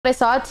I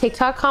saw a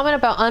TikTok comment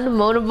about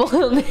unmoanable.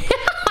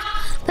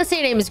 Let's say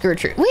your name is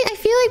Gertrude. Wait, I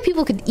feel like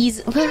people could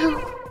easily.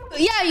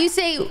 Yeah, you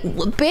say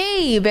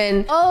babe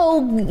and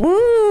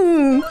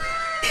oh.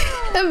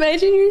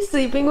 Imagine you're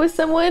sleeping with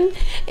someone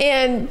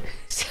and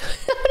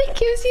somebody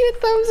gives you a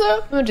thumbs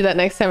up. I'm gonna do that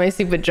next time I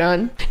sleep with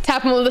John.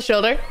 Tap him on the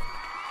shoulder.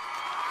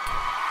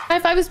 High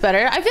five is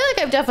better. I feel like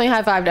I've definitely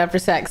high-fived after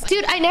sex.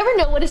 Dude, I never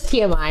know what is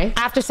TMI.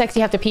 After sex,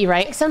 you have to pee,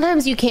 right? Like,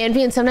 sometimes you can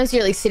pee and sometimes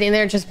you're like sitting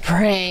there just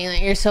praying.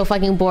 Like, you're so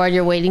fucking bored,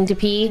 you're waiting to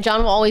pee.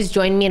 John will always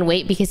join me and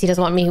wait because he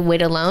doesn't want me to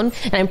wait alone.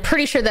 And I'm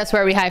pretty sure that's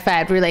where we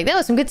high-fived. We were like, that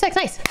was some good sex,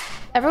 nice.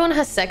 Everyone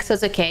has sex, so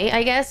it's okay,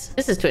 I guess.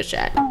 This is Twitch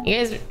chat. You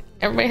guys,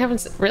 everybody having,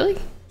 really?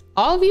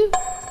 All of you?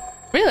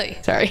 Really?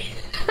 Sorry.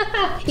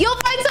 You'll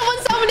find someone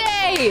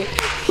someday!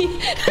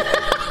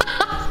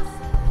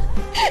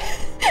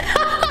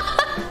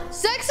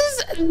 Sex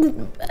is...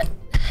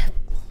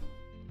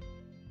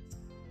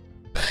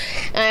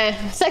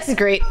 sex is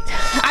great.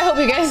 I hope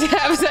you guys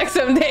have sex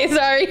someday,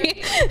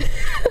 sorry.